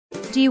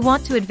Do you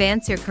want to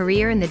advance your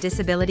career in the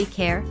disability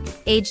care,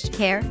 aged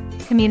care,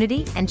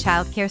 community, and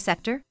childcare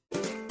sector?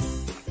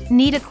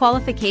 Need a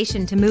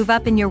qualification to move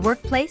up in your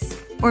workplace,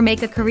 or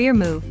make a career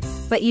move,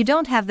 but you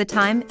don't have the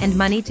time and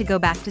money to go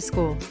back to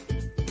school?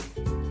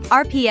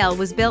 RPL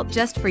was built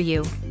just for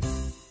you.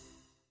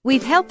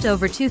 We've helped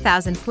over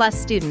 2,000 plus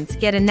students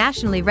get a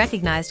nationally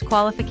recognized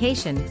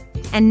qualification,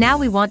 and now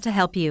we want to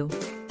help you.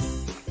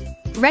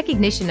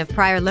 Recognition of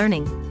prior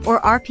learning, or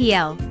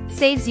RPL,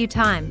 saves you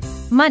time,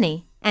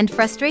 money, and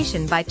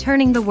frustration by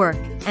turning the work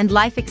and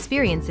life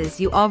experiences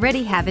you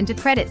already have into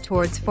credit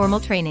towards formal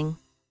training.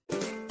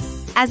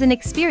 As an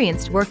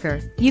experienced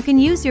worker, you can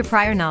use your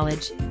prior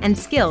knowledge and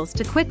skills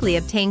to quickly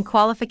obtain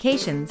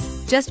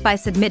qualifications just by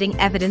submitting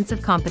evidence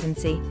of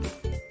competency.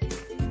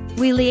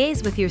 We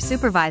liaise with your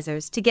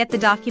supervisors to get the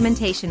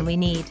documentation we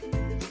need.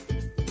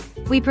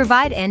 We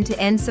provide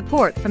end-to-end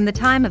support from the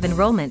time of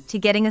enrollment to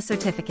getting a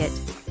certificate.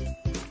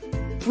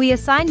 We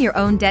assign your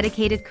own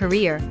dedicated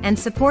career and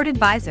support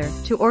advisor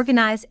to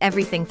organize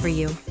everything for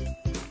you.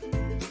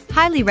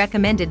 Highly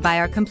recommended by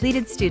our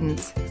completed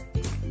students.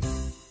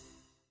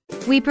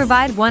 We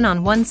provide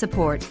one-on-one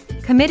support,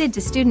 committed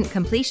to student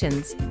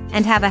completions,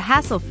 and have a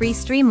hassle-free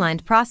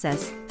streamlined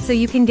process so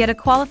you can get a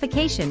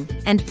qualification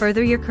and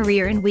further your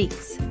career in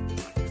weeks.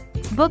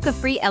 Book a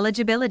free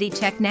eligibility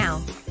check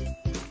now.